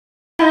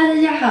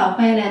好，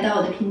欢迎来到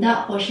我的频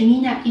道，我是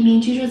Mina， 一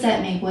名居住在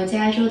美国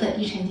加州的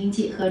地产经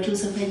纪和注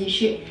册会计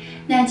师。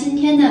那今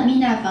天的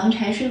Mina 房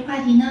产税话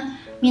题呢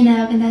 ，Mina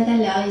要跟大家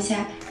聊一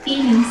下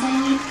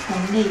1031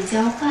同类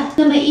交换。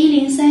那么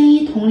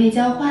1031同类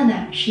交换呢，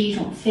是一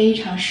种非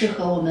常适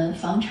合我们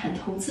房产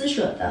投资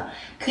者的，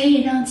可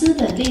以让资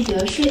本利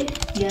得税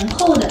延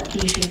后的避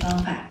税方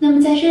法。那么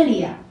在这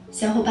里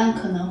小伙伴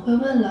可能会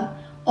问了。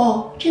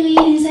这个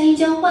1031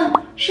交换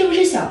是不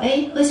是小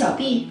A 和小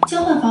B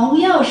交换房屋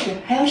钥匙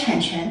还有产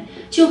权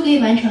就可以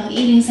完成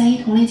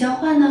1031同类交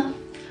换呢？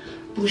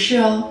不是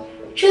哦，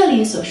这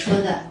里所说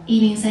的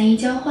1031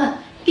交换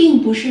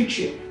并不是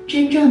指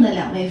真正的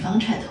两位房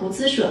产投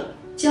资者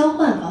交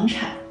换房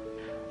产，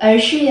而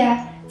是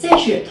在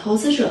指投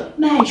资者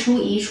卖出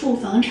一处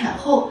房产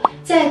后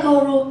再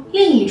购入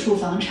另一处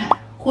房产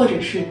或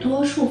者是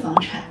多处房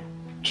产，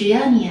只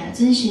要你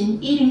遵循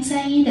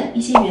1031的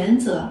一些原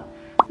则，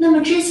那么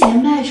之前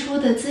卖出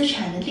的资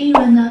产的利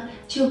润呢，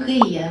就可以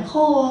延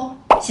后哦。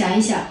想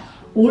一想，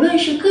无论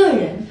是个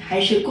人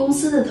还是公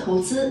司的投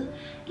资，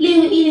利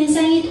用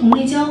1031同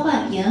类交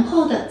换延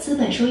后的资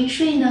本收益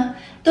税呢，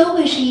都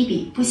会是一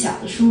笔不小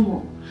的数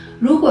目。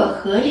如果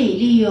合理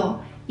利用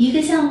一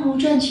个项目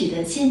赚取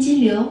的现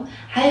金流，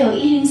还有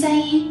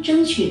1031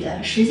争取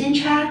的时间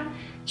差，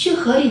去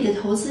合理的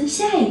投资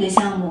下一个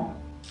项目，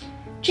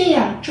这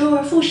样周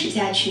而复始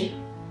下去，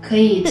可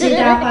以最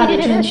大化的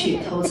赚取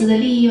投资的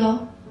利益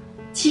哦。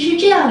其实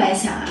这样来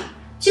想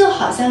就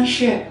好像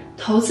是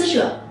投资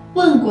者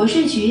问国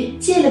税局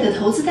借了个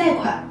投资贷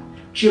款，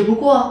只不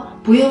过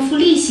不用付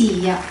利息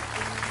一样。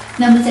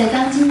那么在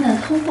当今的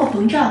通货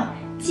膨胀、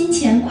金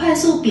钱快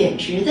速贬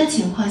值的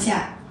情况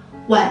下，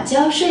晚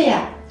交税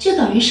就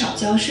等于少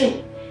交税，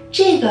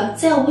这个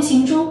在无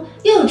形中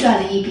又赚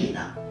了一笔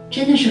呢，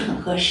真的是很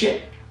合适。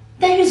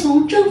但是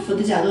从政府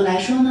的角度来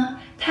说呢，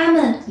他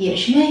们也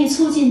是愿意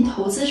促进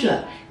投资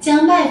者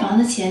将卖房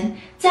的钱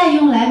再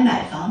用来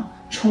买房，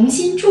重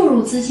新注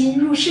入资金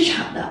入市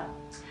场的。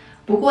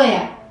不过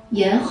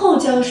延后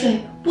交税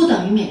不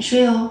等于免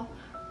税哦。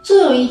终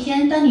有一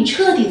天，当你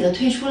彻底的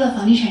退出了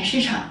房地产市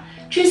场，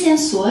之前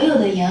所有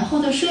的延后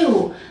的税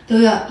务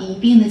都要一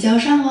并的交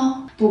上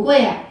哦。不过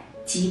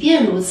即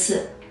便如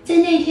此，在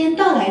那天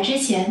到来之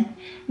前，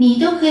你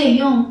都可以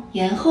用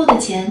延后的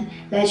钱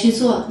来去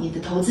做你的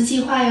投资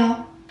计划哟。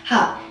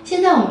好，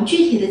现在我们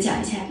具体的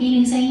讲一下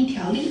1031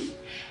条例。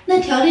那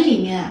条例里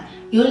面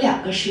有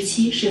2个时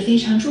期是非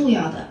常重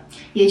要的，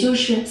也就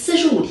是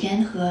45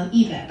天和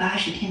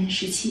180天的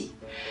时期。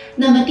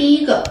那么第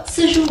一个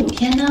45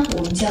天呢，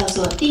我们叫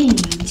做定名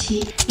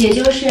期，也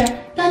就是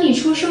当你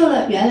出售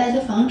了原来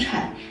的房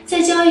产，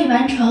在交易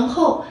完成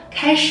后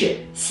开始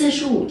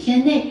45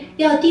天内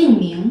要定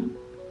名，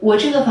我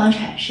这个房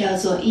产是要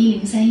做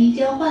1031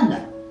交换的。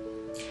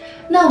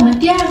那我们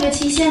第2个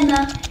期限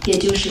呢，也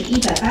就是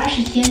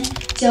180天，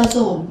叫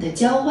做我们的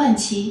交换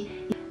期。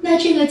那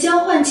这个交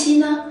换期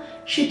呢，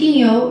是定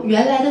由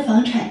原来的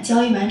房产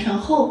交易完成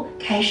后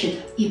开始的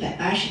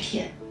180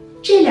天。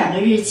这2个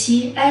日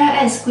期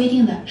IRS 规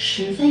定的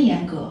十分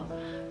严格，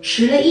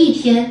迟了1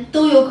天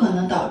都有可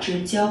能导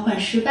致交换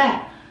失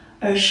败，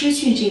而失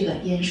去这个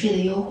延税的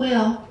优惠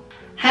哦。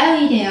还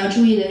有一点要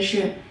注意的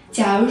是，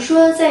假如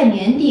说在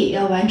年底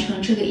要完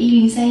成这个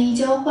1031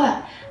交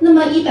换，那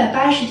么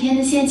180天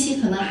的限期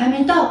可能还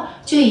没到，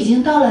就已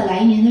经到了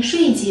来年的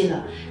税季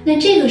了。那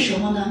这个时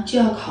候呢，就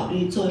要考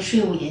虑做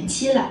税务延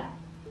期了。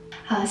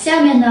好，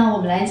下面呢，我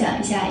们来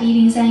讲一下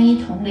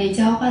1031同类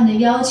交换的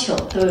要求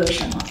都有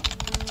什么。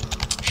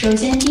首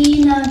先第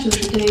一呢，就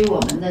是对于我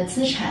们的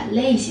资产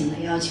类型的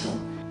要求。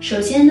首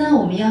先呢，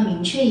我们要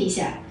明确一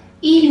下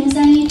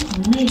1031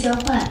同类交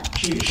换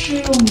只适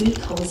用于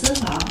投资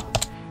房。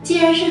既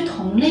然是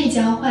同类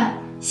交换，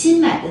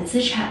新买的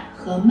资产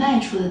和卖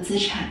出的资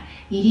产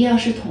一定要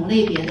是同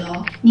类别的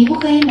哦。你不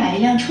可以买一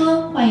辆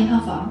车换一套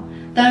房，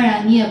当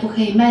然你也不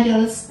可以卖掉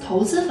了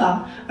投资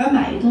房而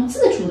买一栋自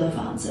住的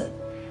房子。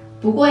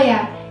不过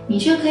你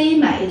却可以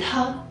买一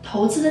套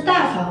投资的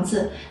大房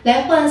子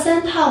来换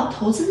3套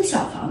投资的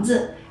小房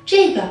子，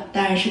这个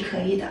当然是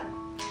可以的。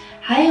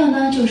还有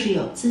呢，就是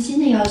有资金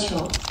的要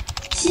求，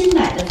新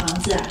买的房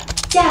子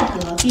价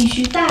格必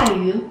须大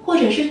于或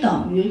者是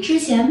等于之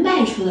前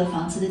卖出的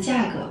房子的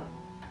价格。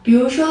比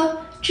如说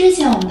之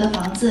前我们的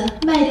房子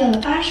卖掉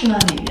了80万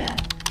美元，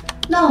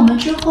那我们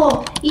之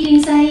后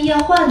1031要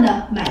换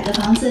的买的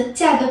房子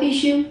价格必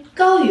须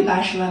高于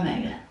80万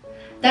美元。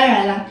当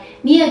然了，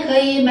你也可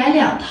以买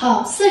2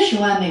套40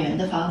万美元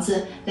的房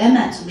子来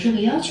满足这个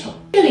要求。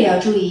这里要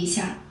注意一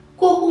下，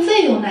过户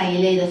费用那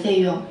一类的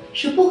费用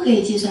是不可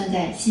以计算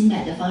在新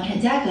买的房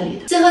产价格里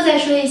的。最后再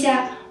说一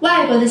下，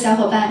外国的小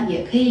伙伴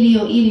也可以利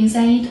用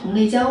1031同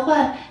类交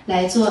换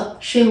来做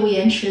税务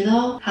延迟的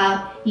哦。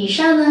好，以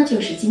上呢就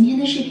是今天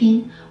的视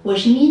频。我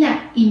是 Mina，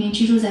 一名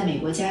居住在美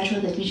国加州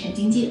的地产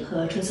经纪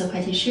和注册会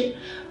计师。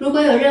如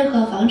果有任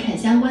何房产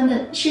相关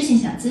的事情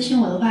想咨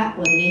询我的话，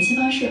我的联系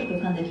方式会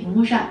放在屏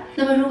幕上。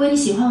那么如果你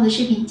喜欢我的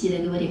视频，记得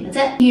给我点个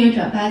赞、订阅、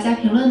转发加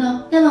评论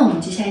哦。那么我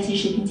们就下一期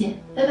视频见，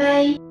拜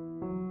拜。